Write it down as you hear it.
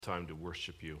time to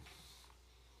worship you.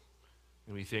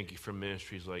 And we thank you for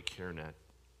ministries like CareNet.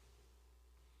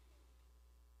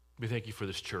 We thank you for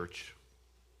this church,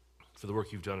 for the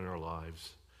work you've done in our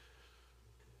lives.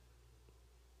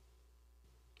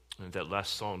 And that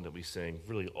last song that we sang,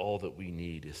 really all that we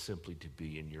need is simply to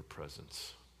be in your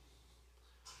presence.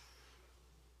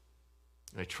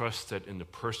 And I trust that in the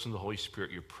person of the Holy Spirit,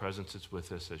 your presence is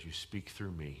with us as you speak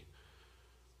through me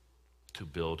to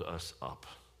build us up.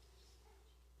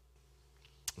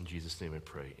 In Jesus' name I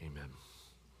pray, amen.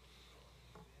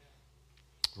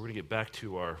 We're going to get back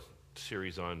to our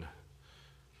series on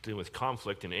dealing with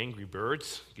conflict and angry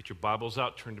birds. Get your Bibles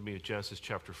out, turn to me to Genesis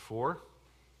chapter 4.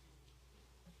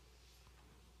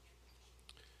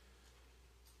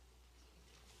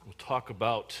 We'll talk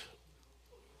about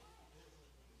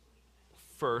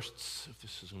firsts, if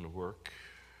this is going to work.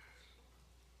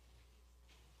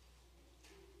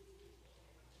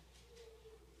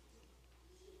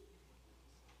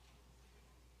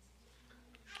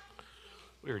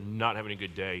 We are not having a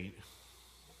good day.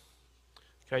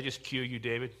 Can I just cue you,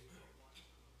 David?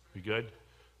 We good?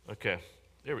 Okay.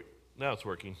 Now it's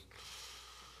working.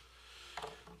 All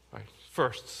right.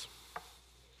 Firsts.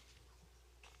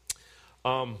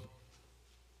 Can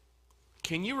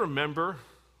you remember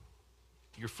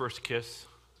your first kiss?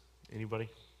 Anybody?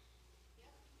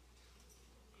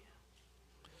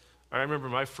 I remember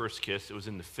my first kiss. It was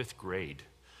in the 5th grade.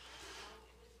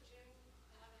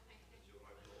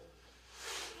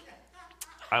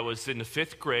 I was in the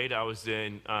 5th grade. I was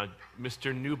in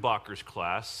Mr. Newbacher's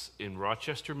class in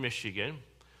Rochester, Michigan.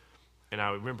 And I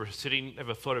remember sitting, I have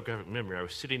a photographic memory. I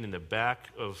was sitting in the back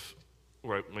of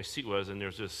where my seat was, and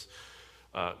there's this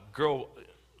girl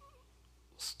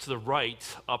to the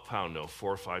right, uptown,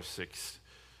 4, 5, 6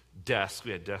 desks.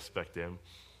 We had desks back then.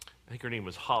 I think her name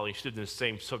was Holly. She lived in the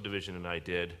same subdivision that I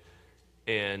did.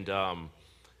 And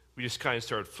we just kind of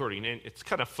started flirting. And it's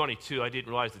kind of funny, too. I didn't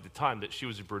realize at the time that she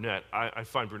was a brunette. I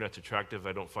find brunettes attractive.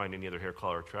 I don't find any other hair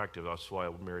color attractive. That's why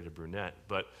I married a brunette.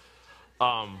 But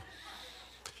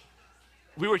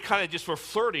we were kind of just were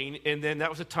flirting, and then that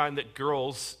was a time that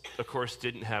girls, of course,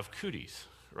 didn't have cooties,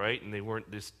 right? And they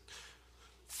weren't this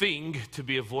thing to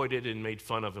be avoided and made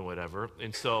fun of and whatever.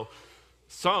 And so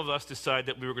some of us decided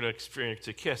that we were going to experience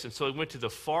a kiss. And so we went to the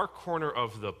far corner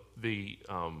of the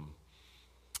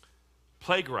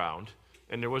playground,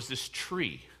 and there was this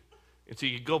tree. And so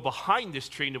you could go behind this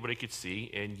tree, nobody could see,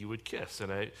 and you would kiss.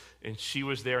 And she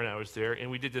was there, and I was there,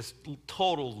 and we did this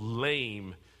total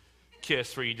lame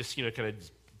kiss where you just, kind of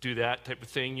do that type of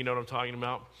thing, you know what I'm talking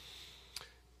about?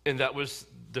 And that was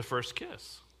the first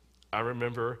kiss. I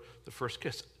remember the first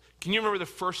kiss. Can you remember the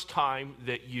first time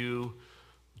that you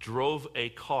drove a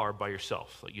car by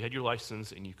yourself? Like you had your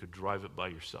license and you could drive it by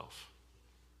yourself.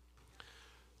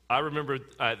 I remember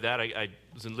that. I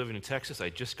was living in Texas. I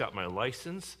just got my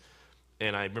license,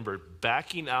 and I remember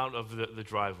backing out of the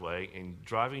driveway and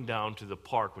driving down to the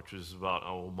park, which was about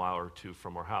a mile or two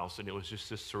from our house, and it was just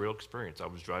this surreal experience. I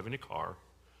was driving a car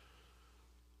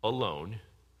alone,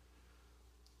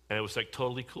 and it was like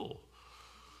totally cool.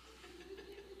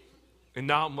 And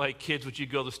now I'm like, kids, would you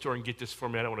go to the store and get this for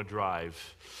me? I don't want to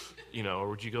drive, or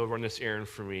would you go run this errand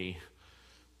for me,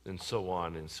 and so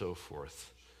on and so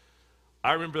forth.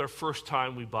 I remember the first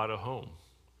time we bought a home.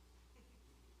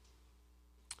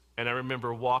 And I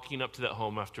remember walking up to that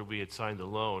home after we had signed the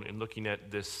loan and looking at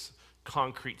this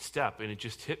concrete step, and it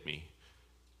just hit me.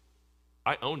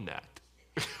 I own that.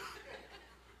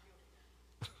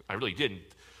 I really didn't.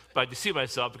 But I could see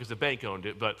myself because the bank owned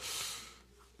it, but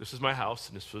this was my house,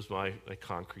 and this was my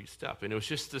concrete step. And it was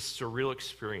just this surreal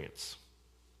experience.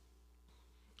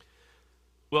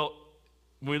 Well,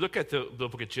 when we look at the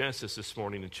book of Genesis this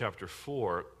morning in chapter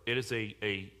 4, it is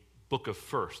a book of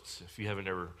firsts. If you haven't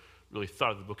ever really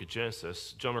thought of the book of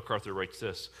Genesis, John MacArthur writes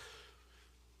this.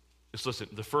 Just listen,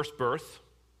 the first birth,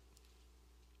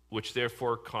 which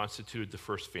therefore constituted the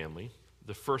first family.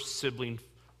 The first sibling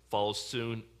follows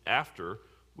soon after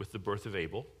with the birth of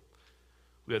Abel.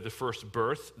 We have the first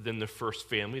birth, then the first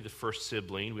family, the first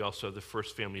sibling. We also have the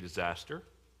first family disaster.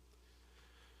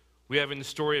 We have in the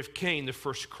story of Cain the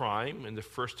first crime and the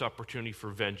first opportunity for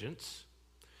vengeance.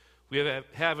 We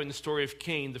have in the story of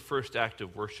Cain the first act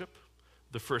of worship,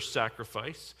 the first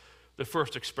sacrifice, the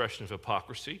first expression of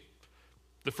hypocrisy,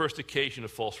 the first occasion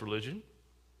of false religion,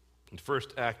 the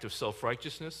first act of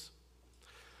self-righteousness.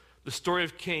 The story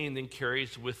of Cain then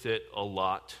carries with it a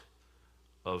lot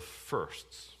of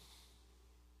firsts.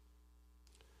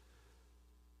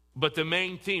 But the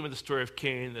main theme of the story of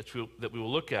Cain that we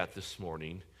will look at this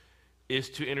morning is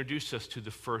to introduce us to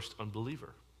the first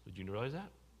unbeliever. Did you realize that?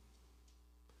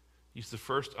 He's the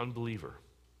first unbeliever.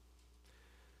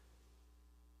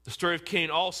 The story of Cain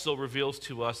also reveals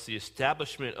to us the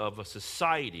establishment of a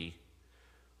society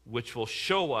which will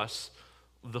show us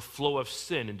the flow of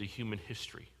sin into human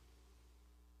history.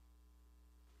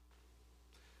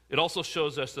 It also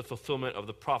shows us the fulfillment of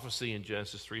the prophecy in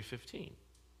Genesis 3:15,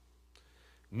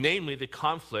 namely the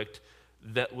conflict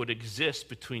that would exist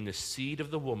between the seed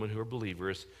of the woman, who are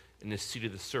believers, and the seed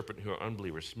of the serpent, who are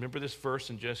unbelievers. Remember this verse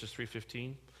in Genesis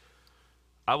 3:15?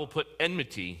 I will put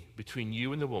enmity between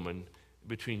you and the woman,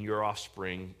 between your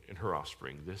offspring and her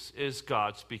offspring. This is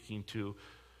God speaking to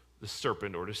the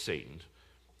serpent or to Satan.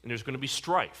 And there's going to be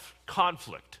strife,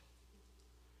 conflict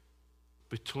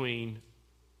between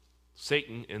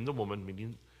Satan and the woman,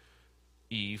 meaning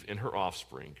Eve, and her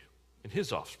offspring, and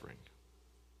his offspring.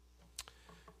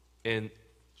 And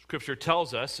Scripture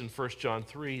tells us in 1 John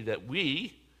 3 that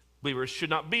we, believers,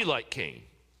 should not be like Cain,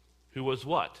 who was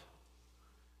what?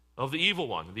 Of the evil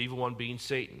one being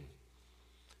Satan.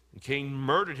 And Cain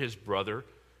murdered his brother.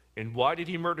 And why did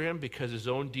he murder him? Because his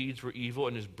own deeds were evil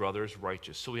and his brother's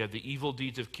righteous. So we have the evil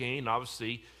deeds of Cain.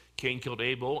 Obviously, Cain killed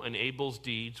Abel, and Abel's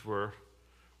deeds were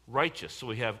righteous. So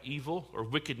we have evil or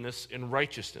wickedness and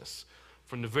righteousness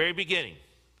from the very beginning.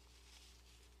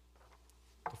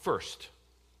 First,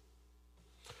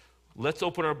 let's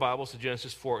open our Bibles to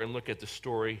Genesis 4 and look at the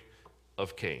story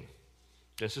of Cain.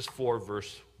 Genesis 4,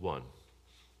 verse 1.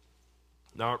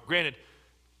 Now, granted,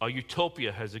 a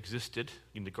utopia has existed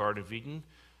in the Garden of Eden.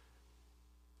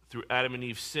 Through Adam and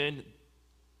Eve's sin,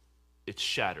 it's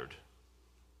shattered.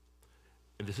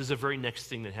 And this is the very next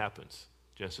thing that happens.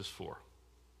 Genesis 4.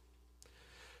 It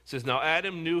says, now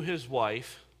Adam knew his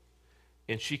wife,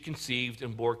 and she conceived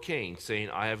and bore Cain, saying,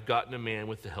 I have gotten a man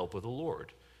with the help of the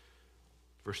Lord.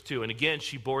 Verse 2, and again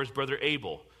she bore his brother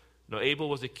Abel. Now Abel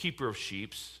was a keeper of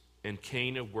sheep, and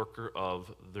Cain a worker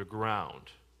of the ground.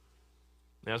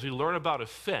 Now as we learn about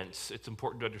offense, it's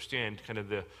important to understand kind of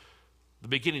the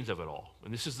beginnings of it all.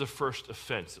 And this is the first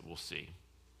offense that we'll see.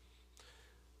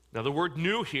 Now the word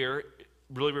knew here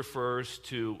really refers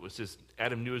to, it says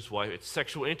Adam knew his wife, it's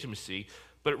sexual intimacy,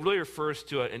 but it really refers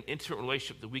to an intimate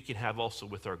relationship that we can have also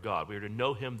with our God. We are to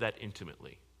know him that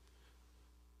intimately.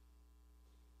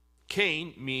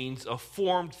 Cain means a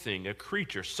formed thing, a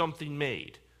creature, something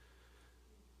made.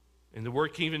 And the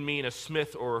word can even mean a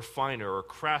smith or a refiner or a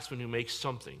craftsman who makes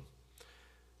something.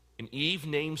 And Eve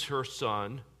names her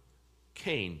son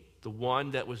Cain, the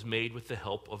one that was made with the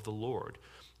help of the Lord.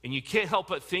 And you can't help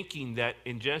but thinking that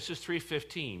in Genesis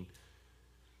 3:15,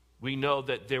 we know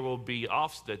that there will be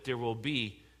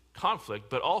conflict,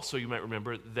 but also you might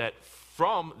remember that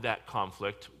from that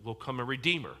conflict will come a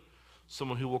redeemer,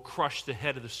 someone who will crush the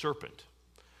head of the serpent.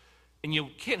 And you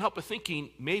can't help but thinking,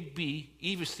 maybe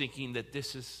Eve is thinking that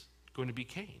this is going to be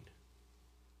Cain,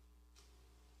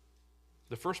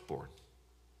 the firstborn.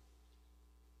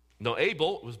 Now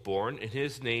Abel was born, and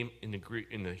his name in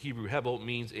the Hebrew Hebel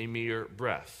means a mere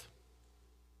breath.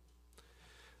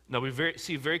 Now we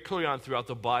see very clearly on throughout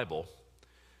the Bible,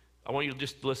 I want you to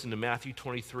just listen to Matthew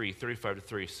 23, 35 to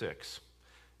 36,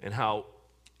 and how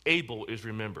Abel is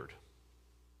remembered.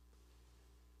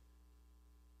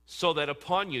 So that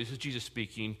upon you, this is Jesus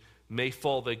speaking, may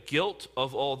fall the guilt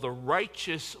of all the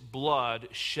righteous blood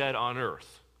shed on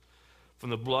earth, from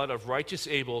the blood of righteous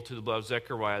Abel to the blood of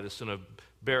Zechariah, the son of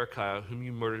Berechiah, whom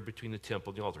you murdered between the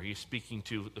temple and the altar. He's speaking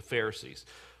to the Pharisees.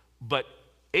 But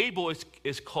Abel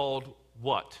is called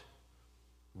what?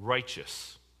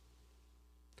 Righteous.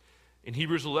 In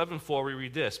Hebrews 11:4 we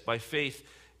read this, by faith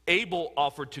Abel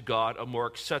offered to God a more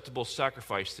acceptable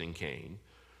sacrifice than Cain,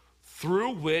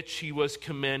 through which he was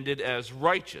commended as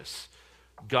righteous,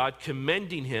 God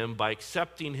commending him by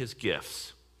accepting his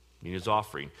gifts, meaning his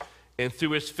offering. And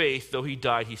through his faith, though he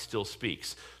died, he still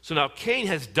speaks. So now Cain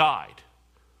has died,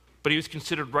 but he was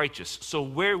considered righteous. So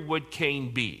where would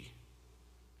Cain be?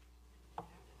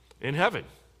 In heaven.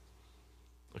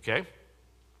 Okay?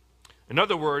 In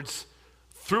other words,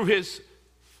 through his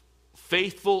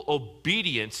faithful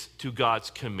obedience to God's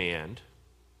command,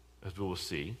 as we will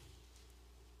see,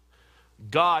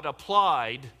 God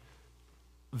applied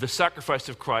the sacrifice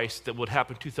of Christ that would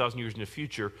happen 2,000 years in the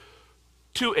future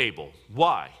to Abel.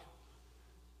 Why?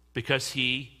 Because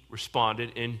he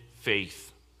responded in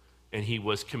faith and he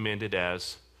was commended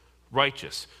as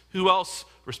righteous. Who else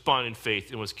responded in faith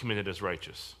and was commended as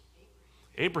righteous?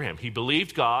 Abraham. He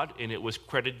believed God and it was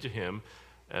credited to him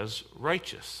as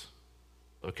righteous.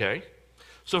 Okay?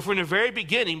 So from the very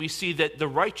beginning we see that the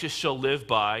righteous shall live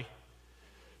by,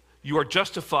 you are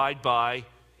justified by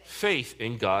faith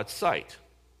in God's sight.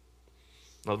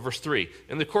 Now verse 3,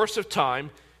 in the course of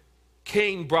time,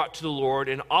 Cain brought to the Lord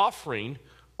an offering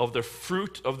of the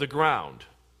fruit of the ground.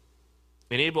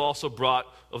 And Abel also brought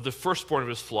of the firstborn of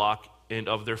his flock and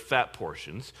of their fat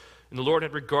portions. And the Lord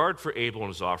had regard for Abel and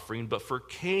his offering, but for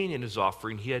Cain and his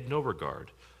offering he had no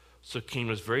regard. So Cain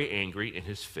was very angry, and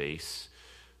his face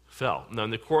fell. Now,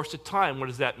 in the course of time, what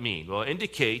does that mean? Well, it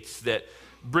indicates that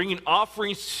bringing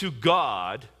offerings to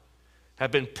God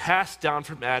have been passed down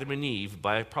from Adam and Eve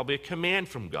by probably a command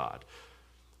from God.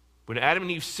 When Adam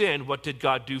and Eve sinned, what did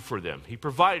God do for them? He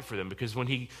provided for them, because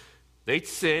when they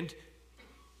sinned,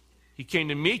 he came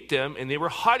to meet them, and they were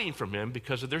hiding from him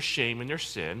because of their shame and their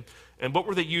sin. And what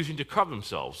were they using to cover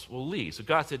themselves? Well, leaves. So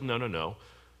God said, no.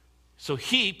 So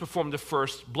he performed the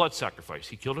first blood sacrifice.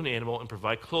 He killed an animal and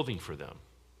provided clothing for them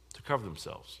to cover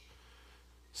themselves,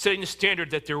 setting the standard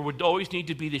that there would always need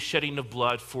to be the shedding of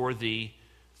blood for the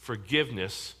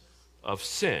forgiveness of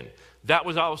sin. That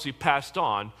was obviously passed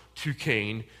on to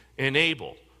Cain and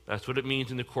Abel. That's what it means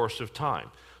in the course of time.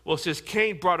 Well, it says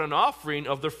Cain brought an offering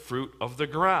of the fruit of the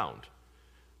ground.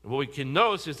 And what we can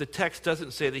notice is the text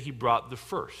doesn't say that he brought the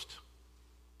first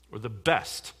or the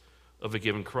best of a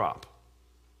given crop.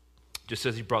 It just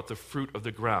says he brought the fruit of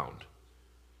the ground.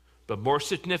 But more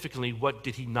significantly, what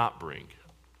did he not bring?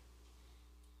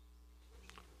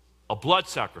 A blood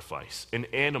sacrifice, an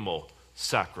animal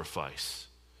sacrifice.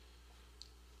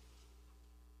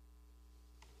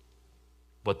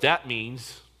 What that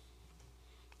means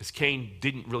is Cain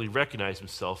didn't really recognize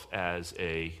himself as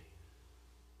a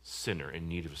sinner in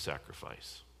need of a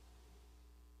sacrifice.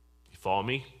 You follow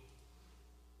me?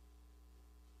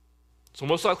 So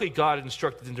most likely God had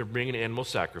instructed them to bring an animal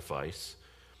sacrifice.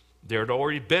 There had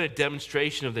already been a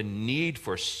demonstration of the need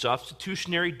for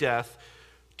substitutionary death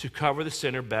to cover the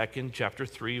sinner back in chapter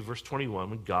 3, verse 21,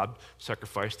 when God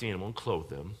sacrificed the animal and clothed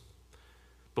them.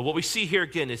 But what we see here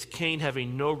again is Cain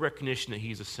having no recognition that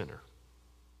he's a sinner.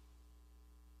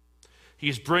 He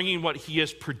is bringing what he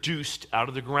has produced out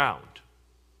of the ground.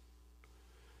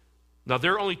 Now,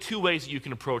 there are only two ways that you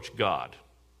can approach God.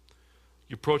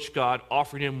 You approach God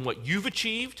offering him what you've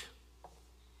achieved,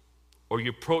 or you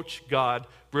approach God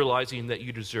realizing that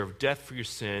you deserve death for your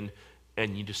sin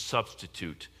and you need a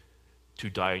substitute to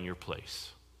die in your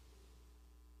place.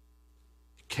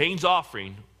 Cain's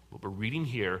offering, what we're reading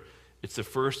here, it's the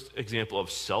first example of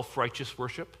self-righteous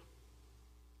worship,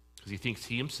 because he thinks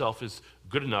he himself is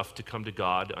good enough to come to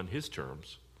God on his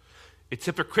terms. It's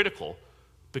hypocritical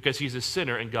because he's a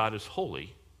sinner and God is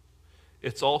holy.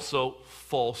 It's also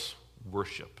false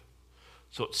worship.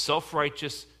 So it's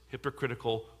self-righteous,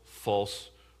 hypocritical, false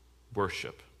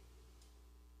worship.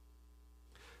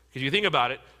 Because you think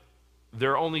about it,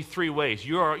 there are only three ways.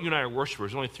 You and I are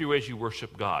worshipers. There's only three ways you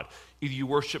worship God. Either you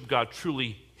worship God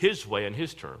truly his way and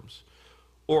his terms,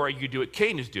 or you do what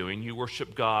Cain is doing. You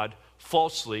worship God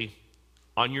falsely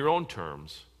on your own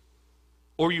terms,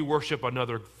 or you worship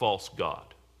another false god.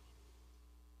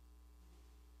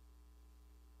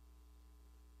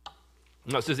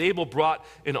 Now it says Abel brought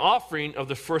an offering of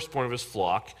the firstborn of his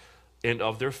flock and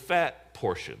of their fat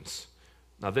portions.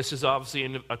 Now this is obviously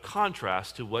in a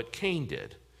contrast to what Cain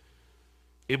did.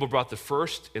 Abel brought the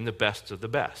first and the best of the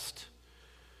best.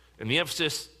 And the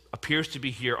emphasis appears to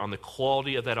be here on the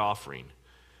quality of that offering.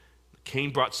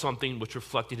 Cain brought something which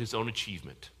reflected his own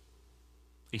achievement,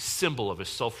 a symbol of his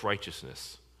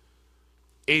self-righteousness.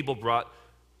 Abel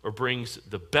brings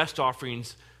the best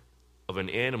offerings of an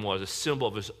animal as a symbol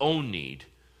of his own need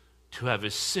to have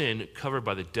his sin covered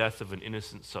by the death of an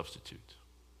innocent substitute.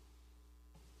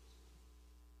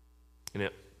 And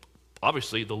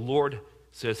obviously, the Lord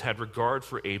says had regard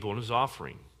for Abel and his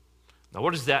offering. Now,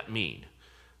 what does that mean?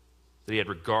 That he had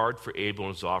regard for Abel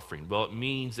and his offering? Well, it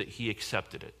means that he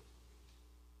accepted it.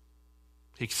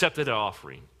 He accepted that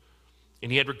offering.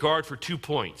 And he had regard for 2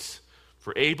 points,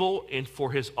 for Abel and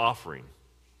for his offering.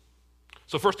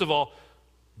 So first of all,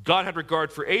 God had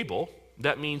regard for Abel.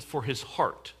 That means for his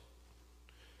heart.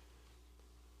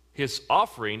 His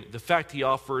offering, the fact he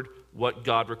offered what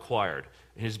God required.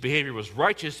 And his behavior was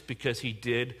righteous because he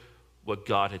did what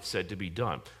God had said to be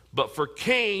done. But for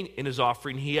Cain in his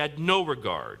offering, he had no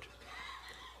regard.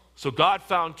 So God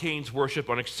found Cain's worship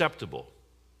unacceptable.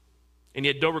 And he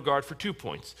had no regard for 2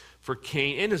 points. For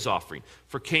Cain in his offering.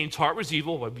 For Cain's heart was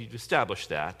evil, well, we've established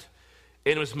that.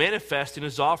 And it was manifest in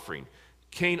his offering.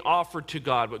 Cain offered to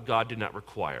God what God did not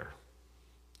require.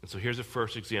 And so here's the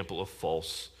first example of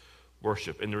false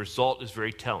worship. And the result is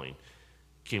very telling.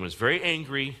 Cain was very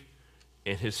angry,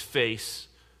 and his face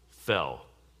fell.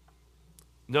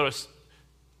 Notice,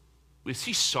 is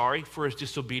he sorry for his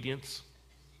disobedience?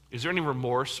 Is there any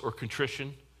remorse or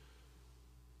contrition?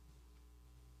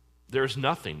 There's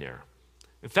nothing there.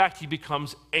 In fact, he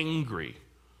becomes angry.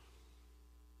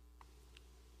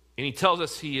 And he tells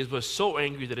us he was so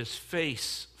angry that his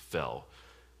face fell.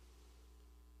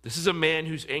 This is a man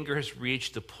whose anger has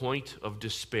reached the point of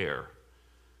despair.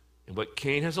 And what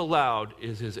Cain has allowed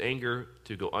is his anger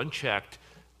to go unchecked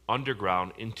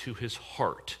underground into his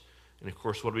heart. And of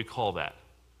course, what do we call that?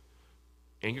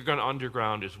 Anger gone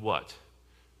underground is what?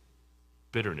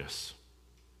 Bitterness.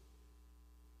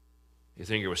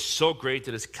 His anger was so great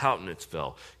that his countenance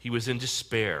fell. He was in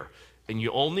despair. And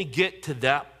you only get to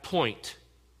that point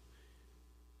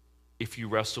if you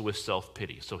wrestle with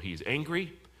self-pity. So he's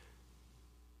angry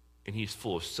and he's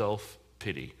full of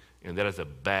self-pity. And that is a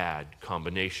bad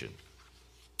combination.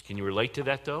 Can you relate to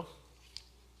that, though?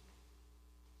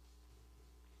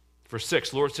 Verse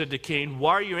 6, Lord said to Cain,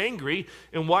 why are you angry,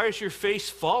 and why is your face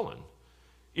fallen?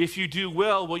 If you do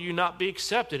well, will you not be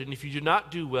accepted? And if you do not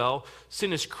do well,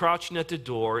 sin is crouching at the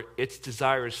door. Its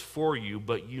desire is for you,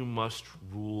 but you must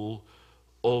rule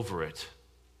over it.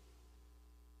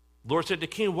 Lord said to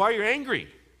Cain, why are you angry?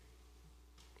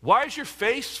 Why is your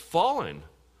face fallen?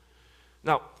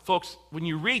 Now, folks, when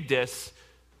you read this,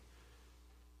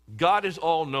 God is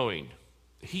all-knowing.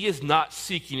 He is not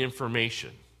seeking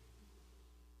information.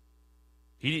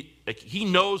 He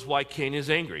knows why Cain is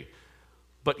angry.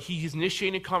 But he is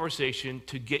initiating a conversation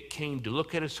to get Cain to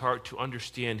look at his heart to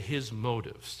understand his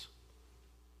motives.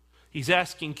 He's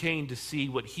asking Cain to see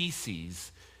what he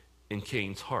sees in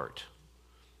Cain's heart.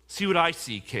 See what I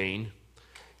see, Cain.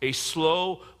 A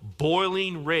slow,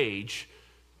 boiling rage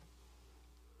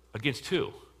against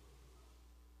who?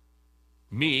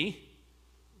 Me,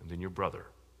 and then your brother.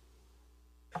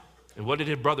 And what did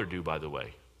his brother do, by the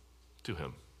way, to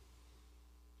him?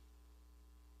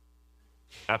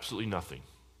 Absolutely nothing.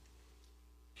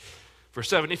 Verse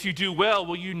 7, if you do well,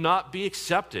 will you not be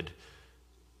accepted?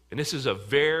 And this is a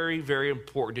very, very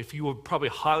important. If you would probably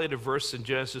highlight a verse in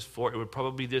Genesis 4, it would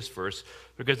probably be this verse,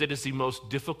 because it is the most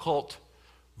difficult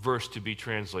verse to be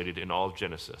translated in all of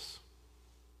Genesis.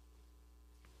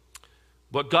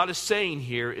 What God is saying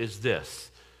here is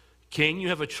this: Cain, you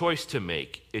have a choice to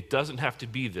make. It doesn't have to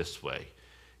be this way.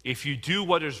 If you do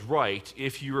what is right,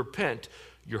 if you repent,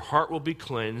 your heart will be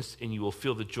cleansed, and you will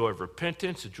feel the joy of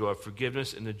repentance, the joy of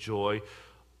forgiveness, and the joy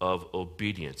of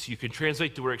obedience. You can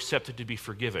translate the word accepted to be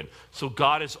forgiven. So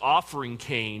God is offering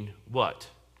Cain what?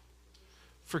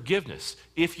 Forgiveness.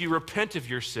 If you repent of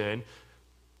your sin,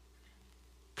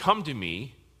 come to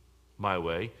me, my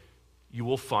way, you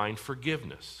will find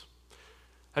forgiveness.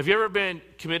 Have you ever been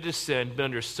committed to sin, been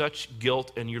under such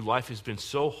guilt, and your life has been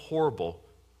so horrible?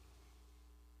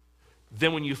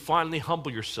 Then when you finally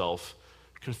humble yourself,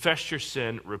 confess your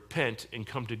sin, repent, and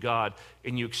come to God,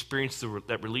 and you experience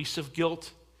that release of guilt,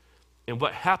 and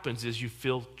what happens is you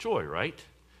feel joy, right?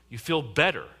 You feel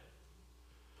better.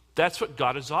 That's what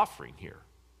God is offering here.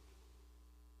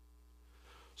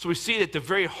 So we see that the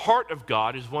very heart of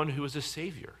God is one who is a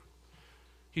Savior.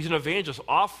 He's an evangelist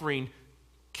offering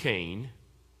Cain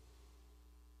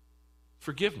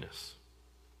forgiveness.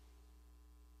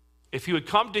 If he would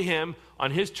come to him on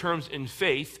his terms in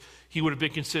faith, he would have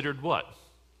been considered what?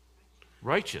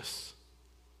 Righteous.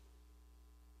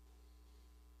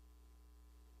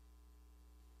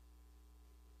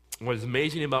 What is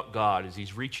amazing about God is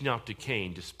he's reaching out to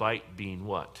Cain despite being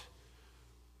what?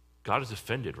 God is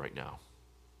offended right now.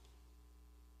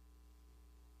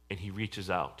 And he reaches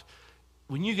out.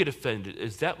 When you get offended,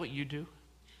 is that what you do?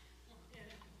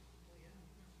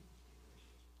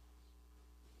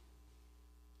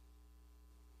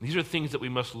 These are things that we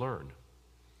must learn.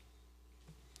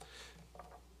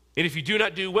 And if you do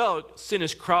not do well, sin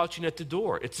is crouching at the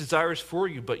door. Its desire is for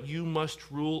you, but you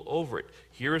must rule over it.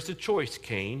 Here is the choice,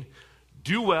 Cain.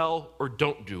 Do well or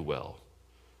don't do well.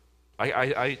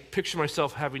 I picture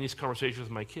myself having these conversations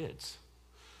with my kids.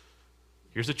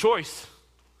 Here's the choice.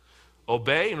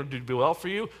 Obey and it'll do well for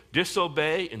you.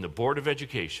 Disobey in the Board of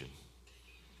Education.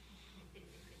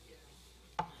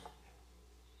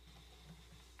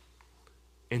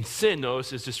 And sin,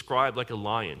 notice, is described like a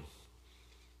lion.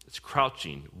 It's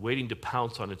crouching, waiting to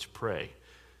pounce on its prey.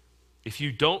 If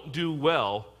you don't do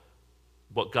well,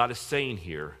 what God is saying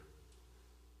here,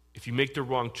 if you make the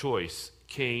wrong choice,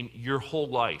 Cain, your whole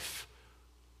life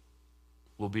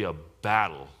will be a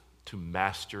battle to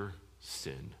master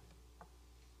sin.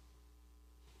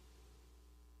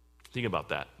 Think about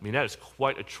that. I mean, that is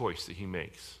quite a choice that he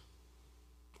makes,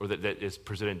 or that is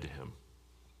presented to him.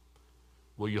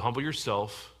 Will you humble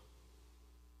yourself,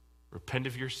 repent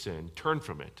of your sin, turn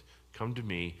from it, come to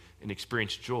me, and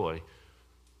experience joy,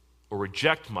 or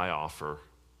reject my offer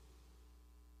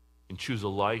and choose a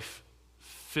life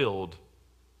filled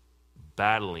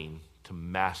battling to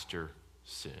master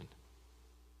sin?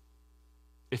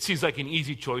 It seems like an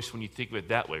easy choice when you think of it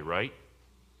that way, right?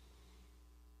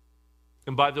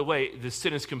 And by the way, the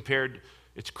sin is compared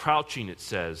It's crouching, it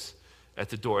says, at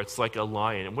the door. It's like a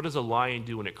lion. And what does a lion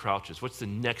do when it crouches? What's the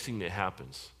next thing that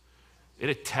happens? It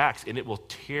attacks, and it will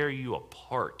tear you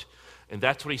apart. And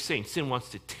that's what he's saying. Sin wants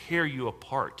to tear you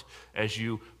apart as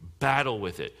you battle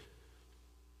with it.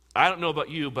 I don't know about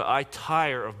you, but I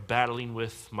tire of battling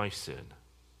with my sin.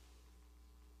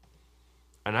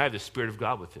 And I have the Spirit of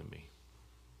God within me.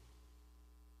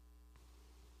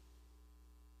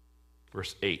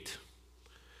 Verse 8.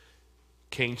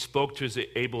 Cain spoke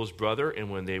to Abel's brother,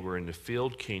 and when they were in the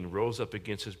field, Cain rose up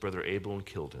against his brother Abel and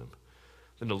killed him.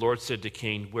 Then the Lord said to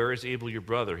Cain, "Where is Abel your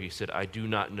brother?" He said, "I do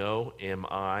not know. Am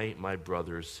I my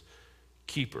brother's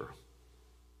keeper?"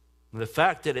 And the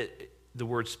fact that the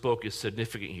word spoke is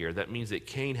significant here. That means that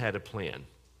Cain had a plan,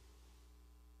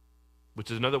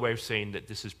 which is another way of saying that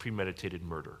this is premeditated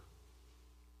murder.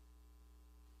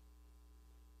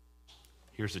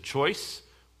 Here's a choice.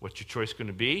 What's your choice going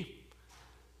to be?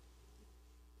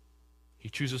 He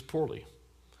chooses poorly.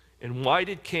 And why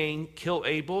did Cain kill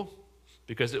Abel?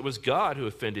 Because it was God who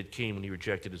offended Cain when he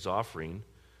rejected his offering.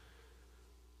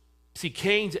 See,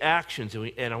 Cain's actions,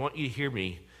 and I want you to hear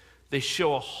me, they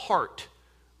show a heart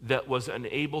that was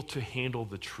unable to handle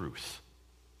the truth.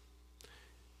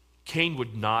 Cain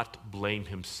would not blame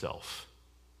himself.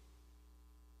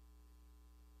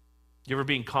 You ever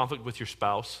be in conflict with your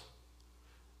spouse?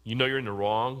 You know you're in the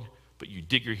wrong, but you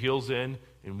dig your heels in,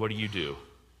 and what do?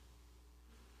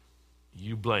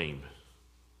 You blame.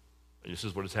 And this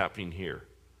is what is happening here.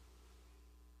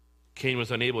 Cain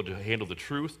was unable to handle the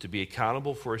truth, to be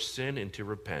accountable for his sin, and to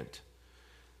repent.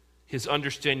 His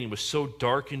understanding was so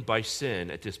darkened by sin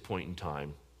at this point in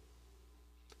time.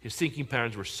 His thinking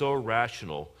patterns were so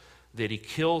irrational that he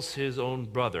kills his own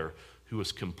brother, who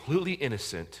was completely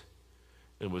innocent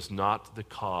and was not the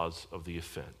cause of the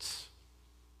offense.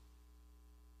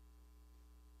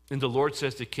 And the Lord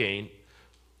says to Cain,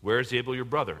 "Where's Abel your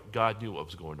brother?" God knew what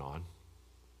was going on.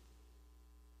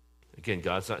 Again,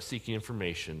 God's not seeking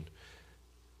information.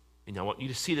 And I want you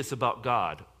to see this about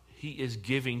God. He is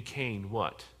giving Cain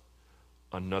what?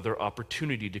 Another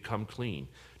opportunity to come clean,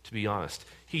 to be honest.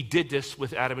 He did this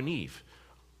with Adam and Eve.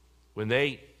 When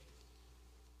they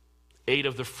ate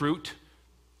of the fruit,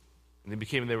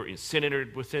 and sin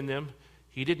entered within them,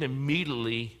 he didn't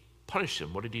immediately punish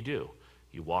them. What did he do?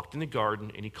 He walked in the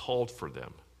garden and he called for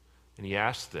them. And he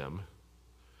asked them,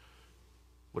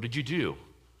 "What did you do?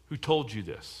 Who told you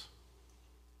this?"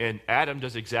 And Adam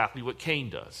does exactly what Cain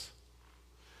does.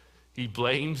 He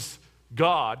blames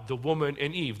God, the woman,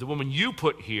 and Eve. The woman you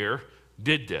put here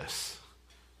did this.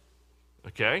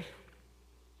 Okay?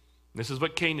 This is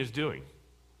what Cain is doing.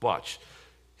 Watch.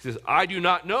 He says, "I do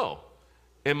not know.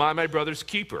 Am I my brother's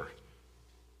keeper?"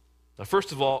 Now,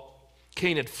 first of all,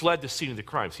 Cain had fled the scene of the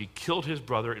crimes. He killed his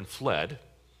brother and fled.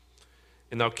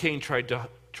 And now Cain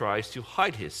tries to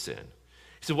hide his sin.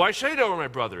 He said, "Why should I know where my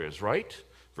brother is?" Right?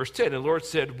 Verse 10, and the Lord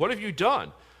said, "What have you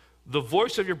done? The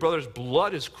voice of your brother's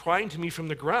blood is crying to me from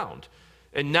the ground.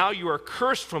 And now you are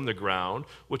cursed from the ground,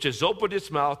 which has opened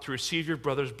its mouth to receive your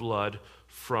brother's blood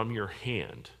from your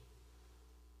hand."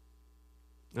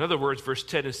 In other words, verse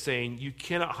 10 is saying, you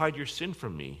cannot hide your sin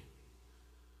from me.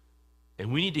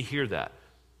 And we need to hear that.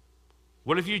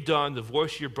 What have you done? The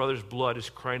voice of your brother's blood is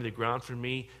crying to the ground for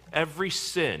me. Every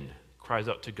sin cries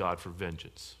out to God for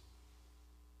vengeance.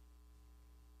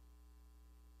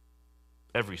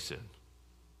 Every sin.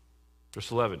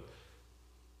 Verse 11.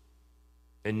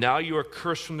 And now you are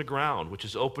cursed from the ground, which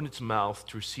has opened its mouth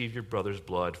to receive your brother's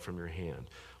blood from your hand.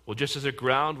 Well, just as the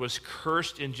ground was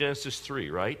cursed in Genesis 3,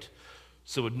 right?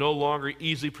 So it would no longer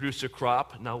easily produce a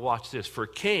crop. Now watch this. For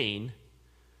Cain,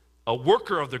 a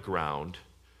worker of the ground,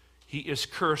 he is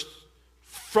cursed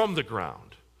from the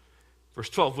ground. Verse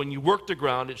 12, when you work the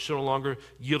ground, it shall no longer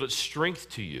yield its strength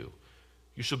to you.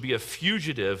 You shall be a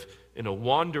fugitive and a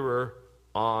wanderer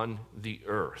on the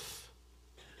earth.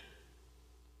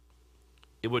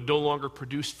 It would no longer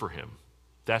produce for him.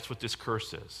 That's what this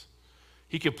curse is.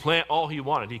 He could plant all he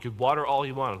wanted. He could water all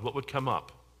he wanted. What would come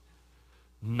up?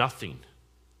 Nothing.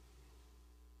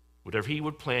 Whatever he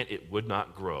would plant, it would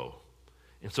not grow.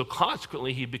 And so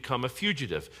consequently, he'd become a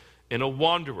fugitive and a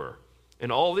wanderer.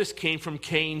 And all this came from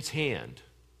Cain's hand.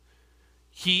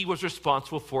 He was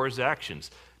responsible for his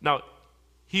actions. Now,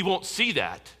 he won't see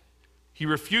that. He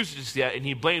refuses to see that, and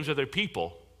he blames other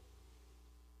people.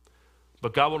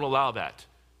 But God won't allow that.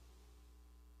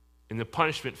 And the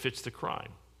punishment fits the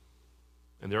crime.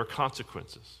 And there are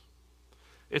consequences.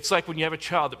 It's like when you have a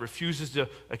child that refuses to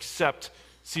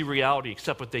see reality,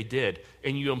 accept what they did,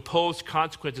 and you impose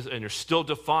consequences and they're still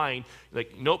defying,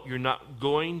 like, nope, you're not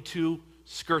going to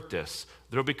skirt this.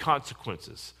 There'll be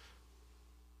consequences.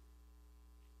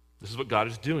 This is what God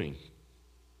is doing.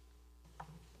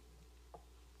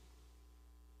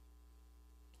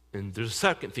 And there's a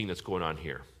second thing that's going on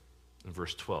here in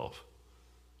verse 12.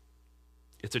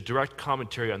 It's a direct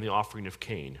commentary on the offering of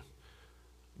Cain.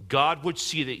 God would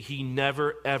see that he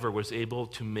never, ever was able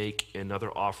to make another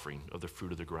offering of the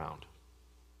fruit of the ground.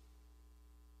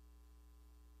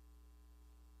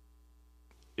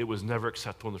 It was never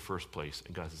acceptable in the first place.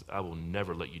 And God says, I will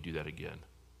never let you do that again.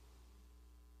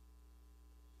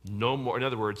 No more, in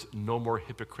other words, no more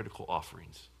hypocritical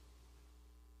offerings.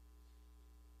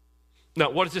 Now,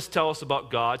 what does this tell us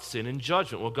about God's sin and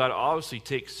judgment? Well, God obviously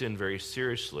takes sin very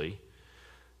seriously.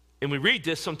 And we read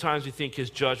this, sometimes we think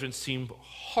his judgments seem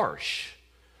harsh.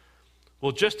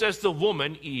 Well, just as the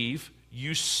woman, Eve,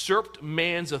 usurped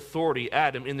man's authority,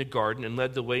 Adam, in the garden and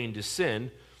led the way into sin,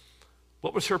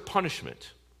 what was her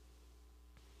punishment?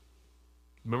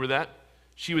 Remember that?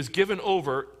 She was given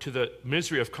over to the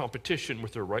misery of competition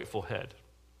with her rightful head.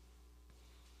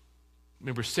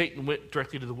 Remember, Satan went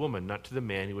directly to the woman, not to the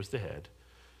man who was the head.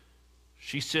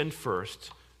 She sinned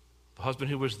first. The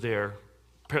husband who was there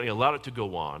apparently allowed it to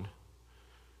go on.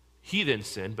 He then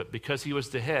sinned, but because he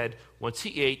was the head, once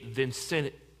he ate, then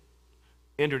sin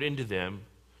entered into them,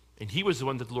 and he was the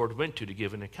one that the Lord went to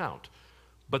give an account.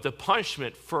 But the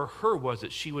punishment for her was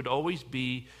that she would always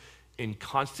be in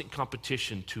constant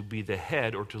competition to be the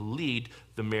head or to lead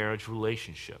the marriage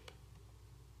relationship.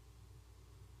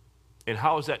 And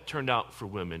how has that turned out for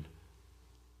women?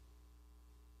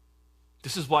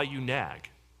 This is why you nag.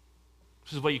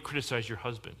 This is why you criticize your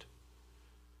husband.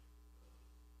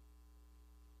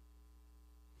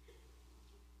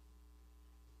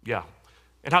 Yeah.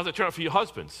 And how's it turn out for you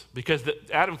husbands? Because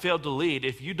Adam failed to lead.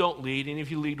 If you don't lead, and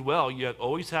if you lead well, you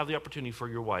always have the opportunity for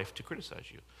your wife to criticize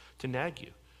you, to nag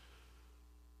you.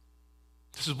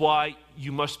 This is why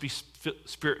you must be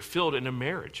spirit-filled in a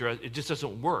marriage. Or it just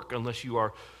doesn't work unless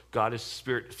God is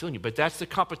spirit-filling you. But that's the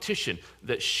competition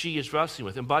that she is wrestling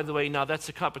with. And by the way, now that's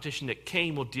the competition that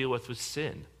Cain will deal with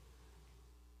sin.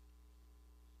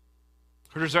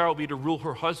 Her desire will be to rule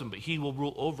her husband, but he will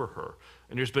rule over her.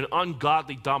 And there's been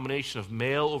ungodly domination of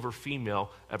male over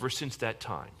female ever since that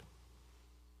time.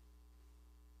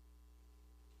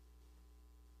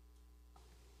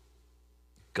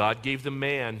 God gave the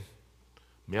man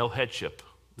male headship,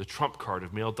 the trump card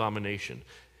of male domination.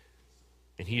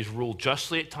 And he's ruled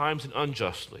justly at times and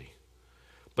unjustly.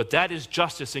 But that is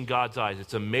justice in God's eyes.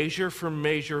 It's a measure for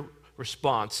measure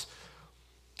response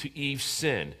to Eve's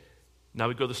sin. Now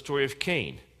we go to the story of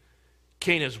Cain.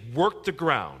 Cain has worked the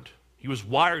ground. He was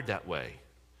wired that way.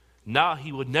 Now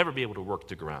he would never be able to work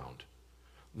the ground.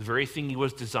 The very thing he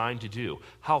was designed to do.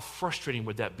 How frustrating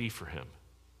would that be for him?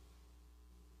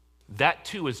 That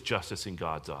too is justice in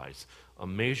God's eyes. A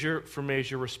measure for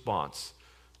measure response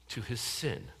to his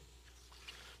sin.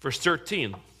 Verse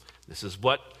 13, this is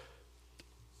what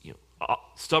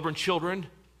stubborn children,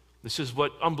 this is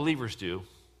what unbelievers do.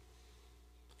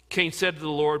 Cain said to the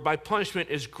Lord, my punishment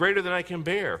is greater than I can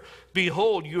bear.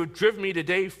 Behold, you have driven me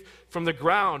today from the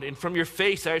ground, and from your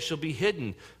face I shall be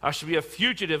hidden. I shall be a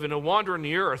fugitive and a wanderer in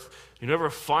the earth. And whoever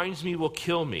finds me will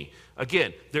kill me.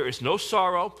 Again, there is no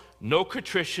sorrow, no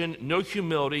contrition, no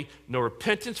humility, no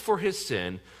repentance for his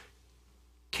sin.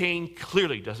 Cain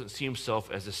clearly doesn't see himself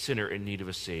as a sinner in need of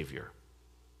a Savior.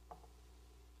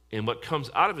 And what comes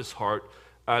out of his heart,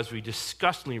 as we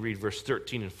disgustingly read verse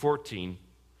 13 and 14,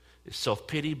 is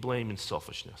self-pity, blame, and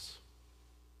selfishness.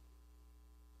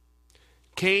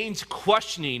 Cain's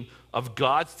questioning of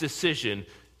God's decision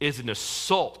is an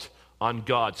assault on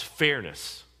God's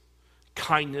fairness,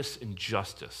 kindness, and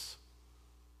justice.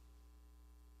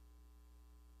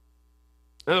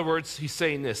 In other words, he's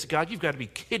saying this, God, you've got to be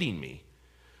kidding me.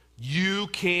 You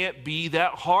can't be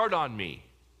that hard on me.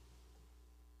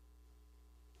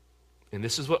 And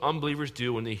this is what unbelievers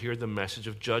do when they hear the message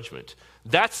of judgment.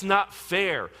 That's not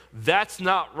fair. That's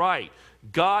not right.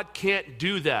 God can't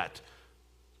do that.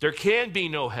 There can be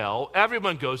no hell.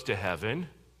 Everyone goes to heaven.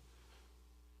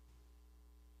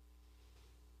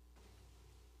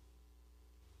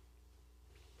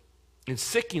 And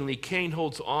sickeningly, Cain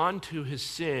holds on to his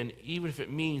sin, even if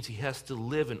it means he has to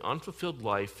live an unfulfilled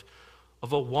life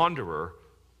of a wanderer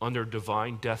under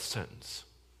divine death sentence.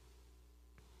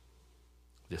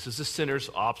 This is the sinner's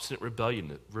obstinate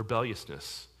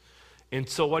rebelliousness. And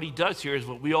so what he does here is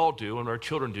what we all do and our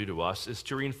children do to us, is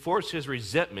to reinforce his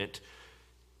resentment.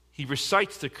 He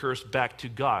recites the curse back to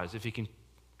God as if he can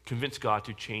convince God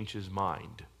to change his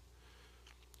mind.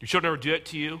 Your children ever do that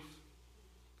to you?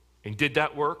 And did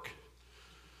that work?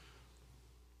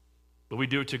 But we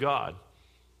do it to God.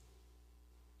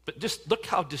 But just look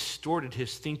how distorted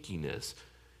his thinking is.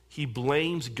 He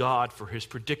blames God for his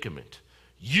predicament.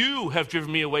 You have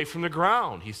driven me away from the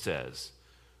ground, he says.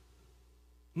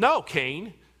 No,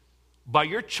 Cain, by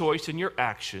your choice and your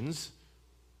actions,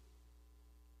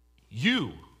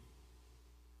 you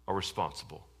are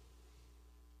responsible.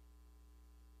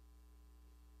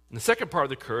 And the second part of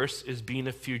the curse is being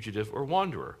a fugitive or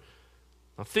wanderer.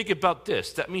 Now think about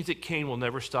this. That means that Cain will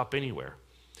never stop anywhere.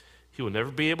 He will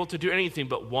never be able to do anything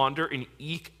but wander and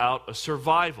eke out a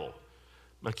survival.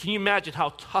 Now can you imagine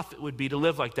how tough it would be to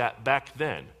live like that back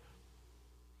then?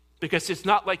 Because it's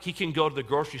not like he can go to the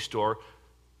grocery store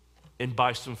and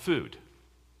buy some food.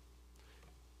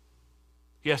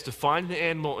 He has to find an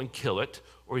animal and kill it,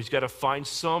 or he's got to find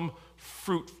some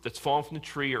fruit that's fallen from the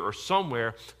tree or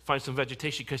somewhere, find some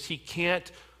vegetation, because he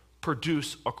can't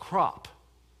produce a crop.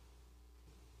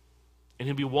 And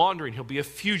he'll be wandering, he'll be a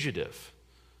fugitive.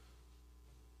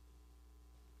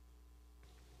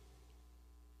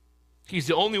 He's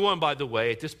the only one, by the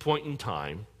way, at this point in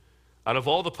time, out of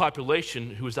all the population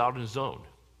who is out on his own.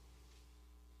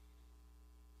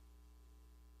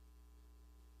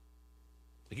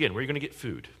 Again, where are you going to get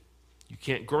food? You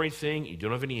can't grow anything, you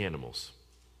don't have any animals.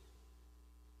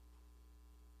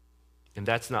 And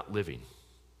that's not living.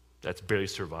 That's barely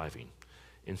surviving.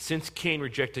 And since Cain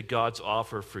rejected God's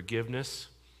offer of forgiveness,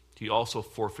 he also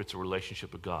forfeits a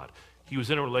relationship with God. He was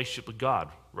in a relationship with God,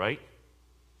 right?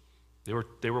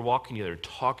 They were walking together,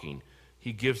 talking.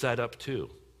 He gives that up too.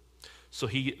 So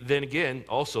he then again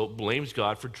also blames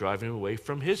God for driving him away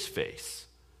from his face.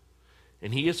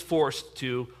 And he is forced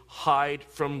to hide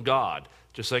from God,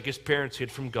 just like his parents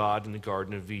hid from God in the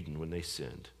Garden of Eden when they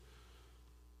sinned.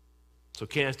 So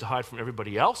Cain has to hide from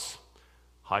everybody else,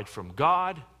 hide from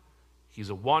God. He's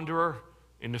a wanderer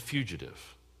and a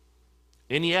fugitive.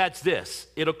 And he adds this,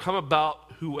 it'll come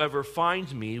about whoever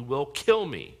finds me will kill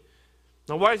me.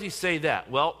 Now, why does he say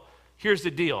that? Well, here's the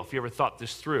deal, if you ever thought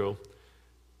this through.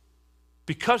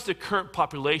 Because the current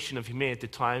population of humanity at the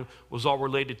time was all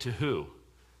related to who?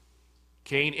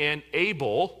 Cain and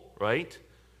Abel, right?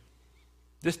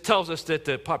 This tells us that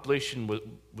the population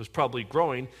was probably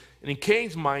growing. And in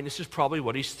Cain's mind, this is probably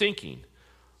what he's thinking.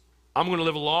 I'm going to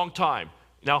live a long time.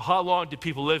 Now, how long did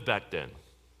people live back then?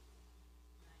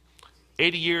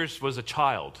 80 years was a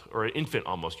child, or an infant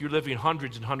almost. You're living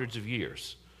hundreds and hundreds of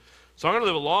years. So I'm going to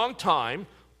live a long time.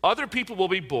 Other people will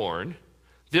be born.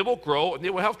 They will grow, and they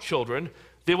will have children.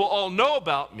 They will all know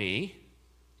about me,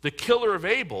 the killer of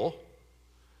Abel,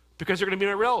 because they're going to be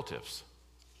my relatives.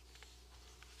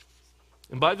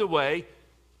 And by the way,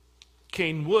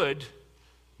 Cain would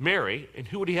marry, and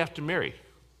who would he have to marry?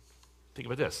 Think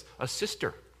about this, a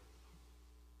sister.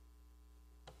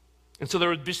 And so there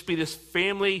would just be this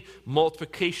family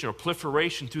multiplication or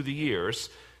proliferation through the years,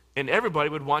 and everybody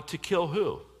would want to kill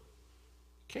who?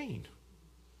 Cain.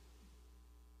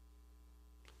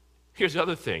 Here's the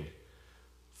other thing.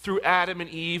 Through Adam and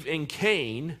Eve and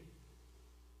Cain,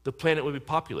 the planet would be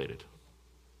populated.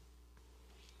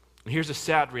 And here's the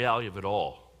sad reality of it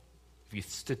all. If you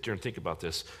sit there and think about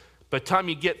this, by the time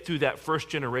you get through that first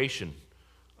generation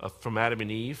from Adam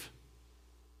and Eve,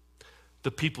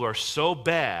 the people are so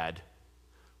bad,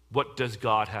 what does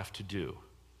God have to do?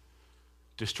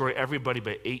 Destroy everybody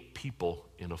but 8 people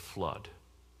in a flood.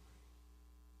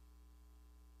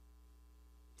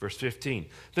 Verse 15,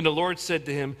 then the Lord said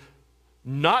to him,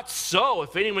 not so,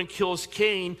 if anyone kills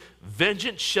Cain,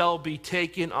 vengeance shall be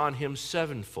taken on him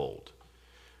sevenfold.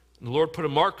 And the Lord put a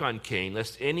mark on Cain,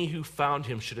 lest any who found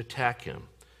him should attack him.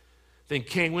 Then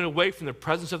Cain went away from the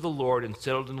presence of the Lord and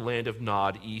settled in the land of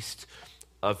Nod, east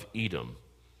of Eden.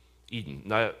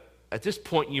 Now, at this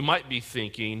point, you might be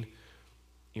thinking,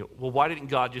 well, why didn't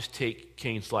God just take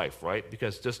Cain's life, right?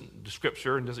 Because doesn't the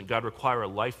scripture and doesn't God require a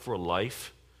life for a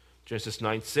life? Genesis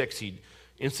 9:6, he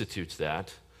institutes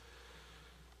that.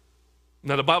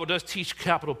 Now, the Bible does teach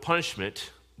capital punishment,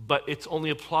 but it's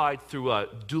only applied through a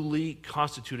duly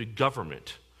constituted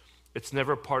government. It's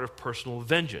never part of personal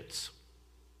vengeance.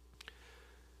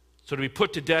 So to be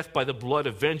put to death by the blood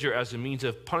avenger as a means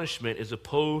of punishment is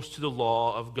opposed to the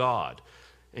law of God.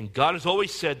 And God has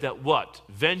always said that what?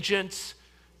 Vengeance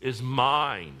is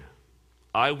mine.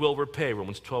 I will repay,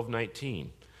 Romans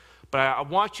 12:19. But I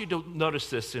want you to notice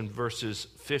this in verses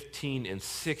 15 and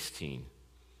 16.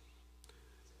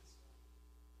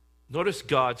 Notice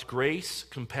God's grace,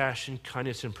 compassion,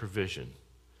 kindness, and provision.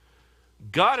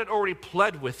 God had already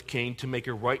pled with Cain to make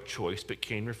a right choice, but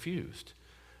Cain refused.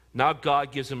 Now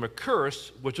God gives him a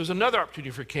curse, which was another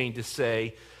opportunity for Cain to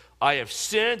say, I have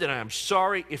sinned and I am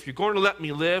sorry. If you're going to let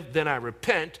me live, then I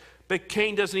repent. But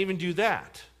Cain doesn't even do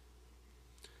that.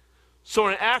 So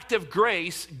in an act of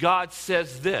grace, God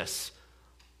says this,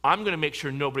 I'm going to make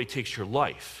sure nobody takes your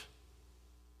life.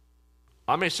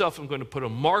 I myself am going to put a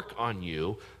mark on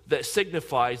you that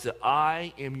signifies that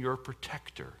I am your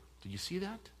protector. Do you see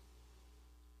that?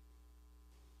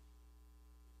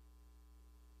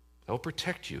 I will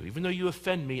protect you. Even though you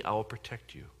offend me, I will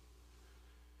protect you.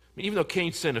 I mean, even though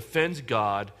Cain's sin offends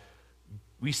God,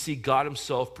 we see God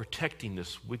himself protecting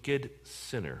this wicked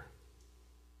sinner.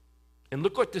 And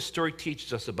look what this story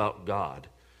teaches us about God.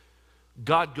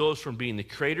 God goes from being the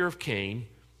creator of Cain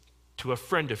to a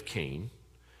friend of Cain,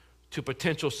 to a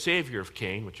potential savior of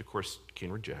Cain, which of course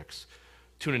Cain rejects,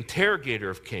 to an interrogator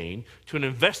of Cain, to an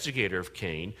investigator of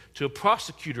Cain, to a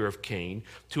prosecutor of Cain,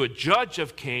 to a judge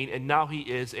of Cain, and now he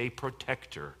is a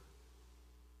protector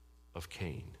of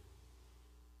Cain.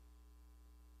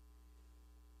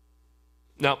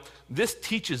 Now, this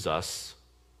teaches us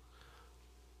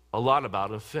a lot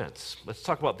about offense. Let's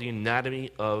talk about the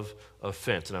anatomy of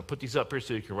offense. And I'll put these up here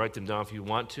so you can write them down if you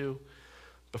want to.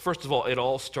 But first of all, it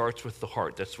all starts with the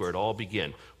heart. That's where it all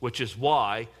began, which is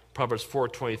why Proverbs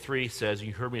 4:23 says, and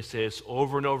you heard me say this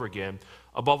over and over again,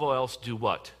 above all else, do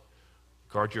what?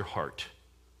 Guard your heart,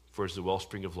 for it is the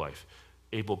wellspring of life.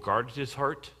 Abel guarded his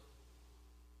heart.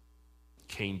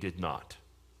 Cain did not.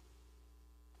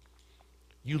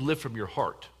 You live from your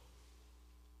heart.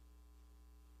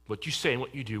 What you say and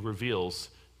what you do reveals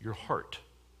your heart.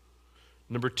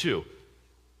 Number two,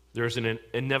 there's an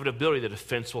inevitability that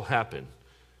offense will happen.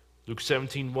 Luke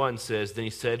 17:1 says, then he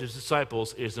said to his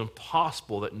disciples, it is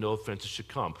impossible that no offenses should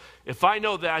come. If I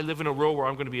know that I live in a world where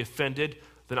I'm going to be offended,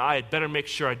 then I had better make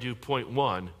sure I do point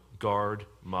one, guard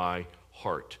my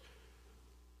heart.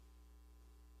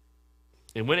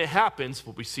 And when it happens,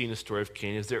 what we see in the story of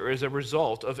Cain is there is a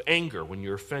result of anger when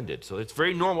you're offended. So it's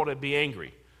very normal to be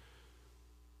angry.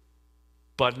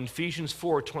 But in Ephesians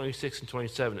 4:26 and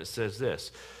 27, it says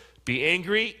this, be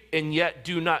angry and yet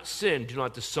do not sin. Do not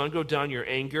let the sun go down your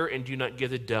anger, and do not give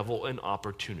the devil an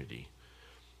opportunity.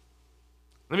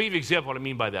 Let me give you an example of what I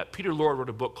mean by that. Peter Lord wrote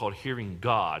a book called Hearing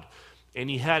God, and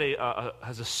he had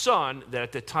has a son that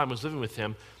at that time was living with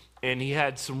him, and he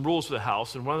had some rules for the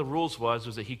house, and one of the rules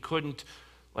was that he couldn't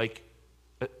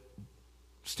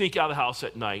sneak out of the house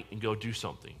at night and go do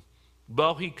something.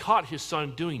 Well, he caught his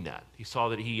son doing that. He saw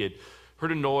that he had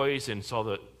heard a noise and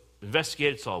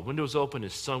investigated, saw windows open,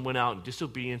 his son went out in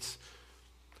disobedience,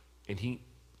 and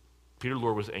Peter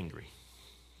Lord was angry.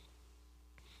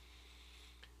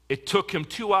 It took him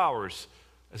 2 hours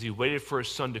as he waited for his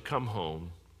son to come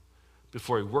home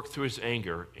before he worked through his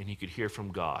anger and he could hear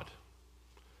from God.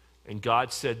 And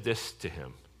God said this to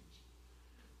him,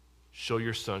 show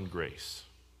your son grace.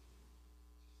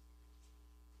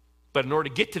 But in order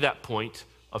to get to that point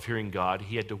of hearing God,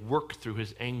 he had to work through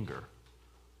his anger.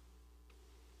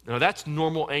 Now, that's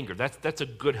normal anger. That's a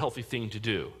good, healthy thing to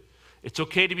do. It's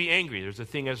okay to be angry. There's a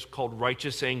thing that's called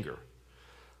righteous anger.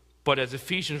 But as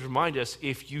Ephesians remind us,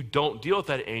 if you don't deal with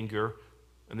that anger,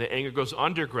 and the anger goes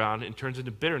underground and turns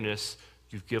into bitterness,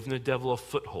 you've given the devil a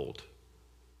foothold,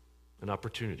 an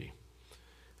opportunity.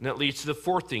 And that leads to the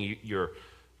fourth thing. You're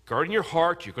guarding your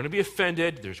heart. You're going to be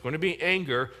offended. There's going to be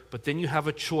anger. But then you have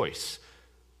a choice.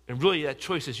 And really, that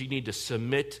choice is you need to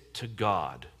submit to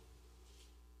God.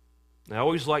 And I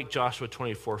always like Joshua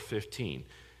 24:15.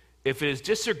 If it is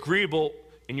disagreeable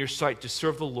in your sight to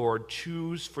serve the Lord,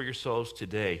 choose for yourselves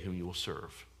today whom you will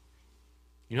serve.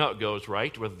 You know how it goes,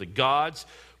 right? Whether the gods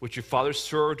which your fathers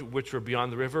served, which were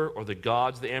beyond the river, or the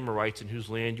gods of the Amorites in whose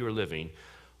land you are living.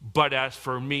 But as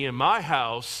for me and my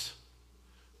house,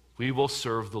 we will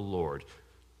serve the Lord.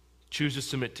 Choose to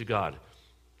submit to God.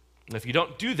 And if you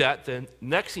don't do that, then the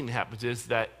next thing that happens is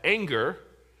that anger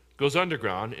goes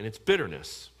underground and it's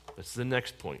bitterness. That's the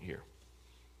next point here.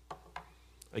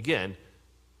 Again,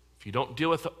 if you don't deal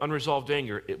with unresolved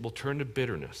anger, it will turn to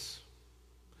bitterness.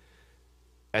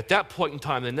 At that point in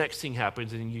time, the next thing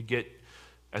happens, and you get,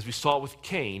 as we saw with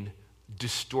Cain,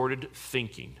 distorted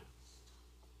thinking.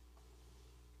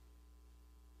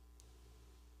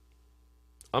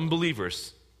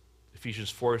 Unbelievers,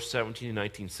 Ephesians 4:17 and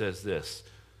 19 says this,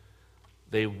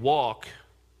 they walk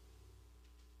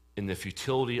in the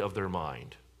futility of their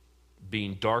mind,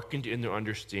 being darkened in their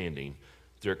understanding.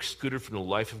 They're excluded from the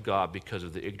life of God because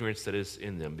of the ignorance that is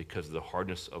in them, because of the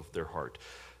hardness of their heart.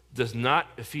 Does not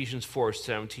Ephesians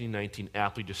 4:17 and 19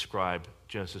 aptly describe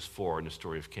Genesis 4 and the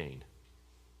story of Cain?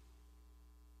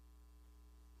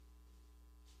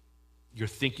 Your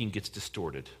thinking gets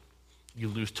distorted. You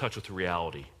lose touch with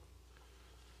reality.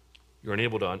 You're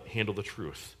unable to handle the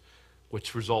truth,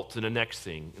 which results in the next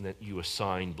thing, in that you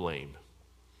assign blame.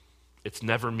 It's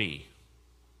never me.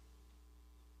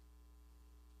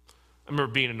 I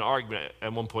remember being in an argument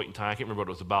at one point in time. I can't remember what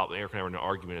it was about, but Eric and I were in an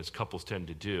argument, as couples tend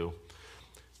to do.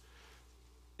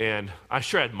 And I'm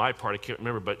sure I had my part, I can't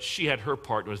remember, but she had her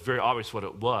part, and it was very obvious what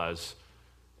it was.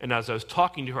 And as I was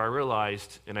talking to her, I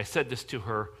realized, and I said this to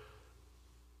her,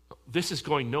 this is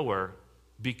going nowhere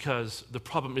because the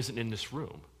problem isn't in this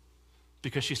room,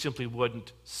 because she simply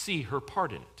wouldn't see her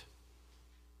part in it.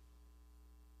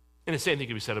 And the same thing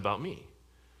can be said about me.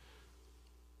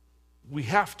 We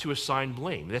have to assign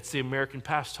blame. That's the American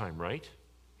pastime, right?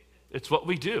 It's what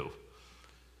we do.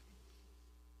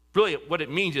 Really, what it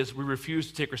means is we refuse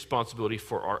to take responsibility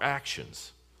for our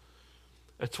actions.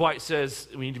 That's why it says,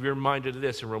 we need to be reminded of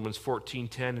this in Romans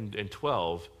 14:10 and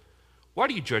 12. Why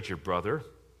do you judge your brother?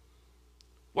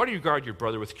 Why do you regard your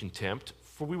brother with contempt?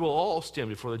 For we will all stand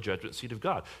before the judgment seat of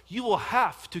God. You will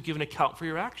have to give an account for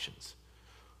your actions.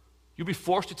 You'll be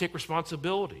forced to take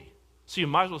responsibility. So you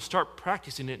might as well start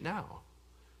practicing it now.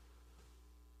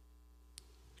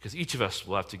 Because each of us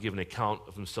will have to give an account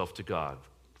of himself to God,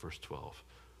 verse 12.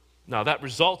 Now that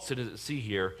results in, as see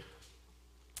here,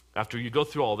 after you go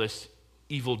through all this,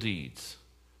 evil deeds,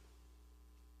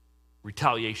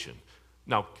 retaliation.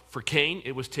 Now, for Cain,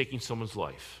 it was taking someone's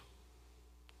life.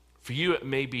 For you, it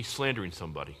may be slandering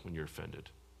somebody when you're offended,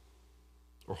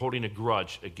 or holding a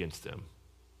grudge against them,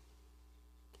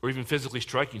 or even physically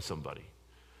striking somebody.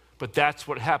 But that's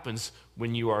what happens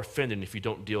when you are offended if you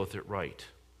don't deal with it right.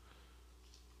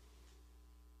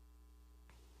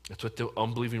 That's what the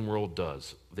unbelieving world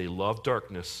does. They love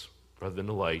darkness rather than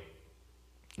the light,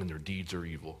 and their deeds are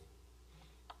evil.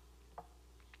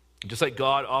 Just like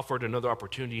God offered another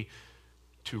opportunity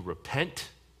to repent,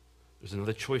 there's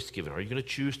another choice given. Are you going to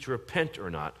choose to repent or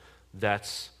not?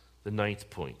 That's the 9th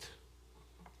point.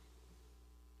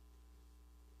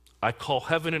 I call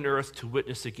heaven and earth to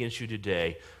witness against you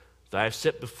today that I have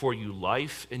set before you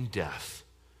life and death,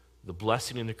 the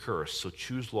blessing and the curse. So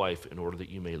choose life in order that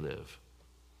you may live.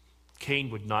 Cain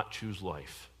would not choose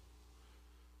life.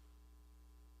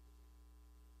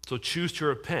 So choose to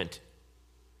repent.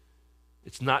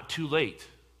 It's not too late.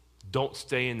 Don't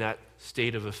stay in that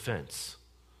state of offense.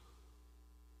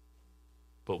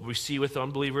 But what we see with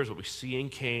unbelievers, what we see in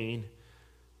Cain,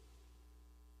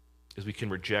 is we can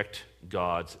reject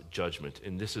God's judgment.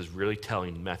 And this is really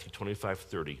telling in Matthew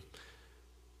 25:30.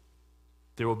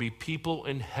 There will be people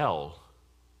in hell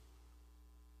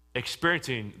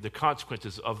experiencing the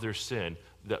consequences of their sin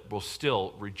that will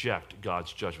still reject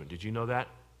God's judgment. Did you know that?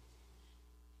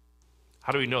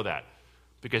 How do we know that?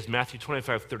 Because Matthew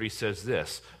 25:30 says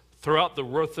this, throw out the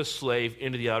worthless slave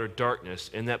into the outer darkness.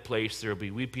 In that place there will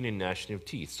be weeping and gnashing of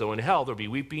teeth. So in hell there will be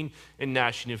weeping and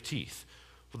gnashing of teeth.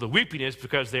 Well, the weeping is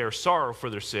because they are sorrow for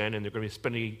their sin and they're going to be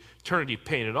spending eternity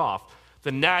paying it off.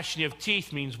 The gnashing of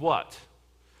teeth means what?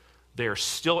 They are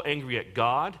still angry at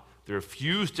God. They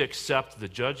refuse to accept the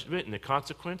judgment and the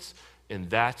consequence, and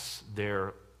that's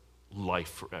their life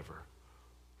forever.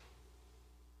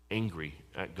 Angry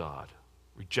at God,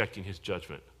 rejecting his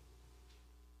judgment.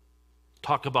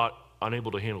 Talk about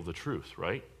unable to handle the truth,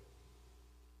 right?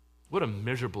 What a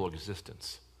miserable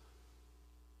existence.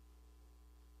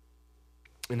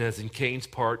 And as in Cain's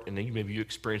part, and then maybe you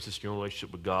experience this in your own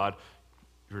relationship with God,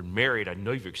 you're married, I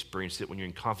know you've experienced it when you're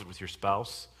in conflict with your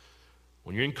spouse.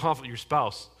 When you're in conflict with your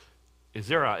spouse, is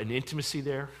there an intimacy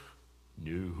there?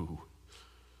 No.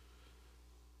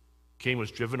 Cain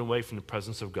was driven away from the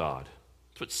presence of God.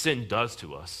 That's what sin does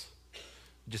to us.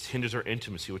 It just hinders our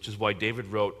intimacy, which is why David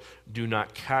wrote, do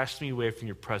not cast me away from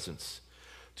your presence.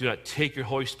 Do not take your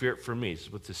Holy Spirit from me. This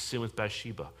is with the sin with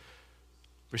Bathsheba.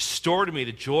 Restore to me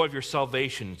the joy of your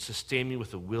salvation and sustain me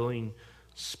with a willing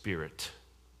spirit.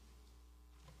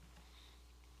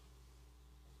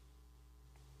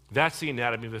 That's the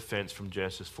anatomy of offense from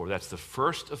Genesis 4. That's the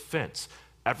first offense.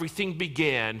 Everything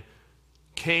began,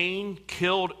 Cain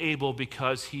killed Abel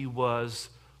because he was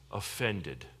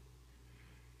offended.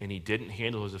 And he didn't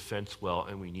handle his offense well,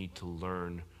 and we need to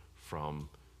learn from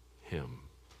him.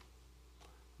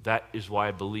 That is why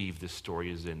I believe this story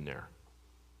is in there.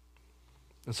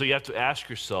 And so you have to ask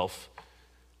yourself,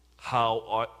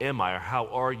 how am I, or how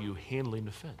are you handling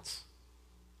offense?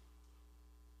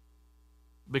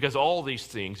 Because all these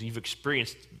things, you've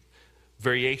experienced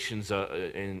variations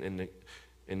in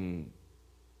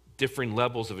differing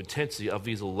levels of intensity of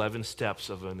these 11 steps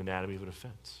of an anatomy of an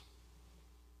offense.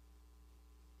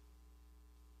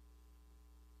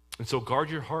 And so guard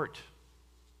your heart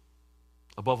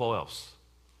above all else.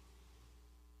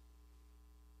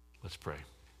 Let's pray.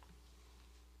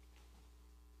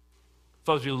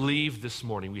 Father, as we leave this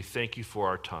morning, we thank you for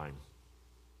our time.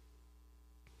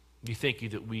 We thank you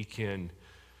that we can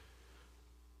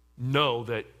know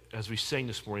that, as we sang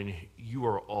this morning, you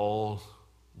are all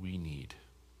we need.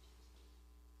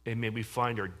 And may we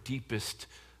find our deepest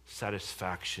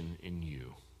satisfaction in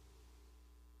you.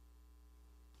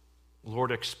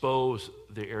 Lord, expose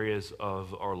the areas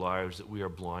of our lives that we are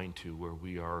blind to, where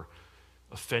we are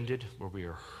offended, where we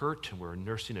are hurt and we're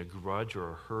nursing a grudge or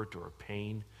a hurt or a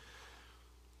pain.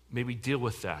 May we deal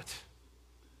with that,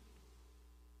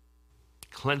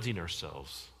 cleansing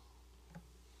ourselves.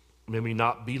 May we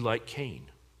not be like Cain.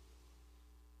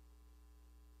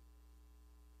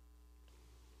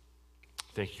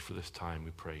 Thank you for this time,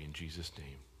 we pray in Jesus'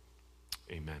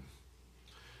 name. Amen.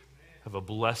 Have a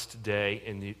blessed day,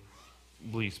 and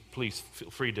please feel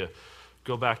free to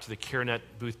go back to the CareNet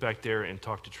booth back there and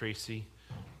talk to Tracy.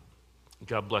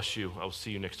 God bless you. I'll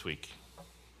see you next week.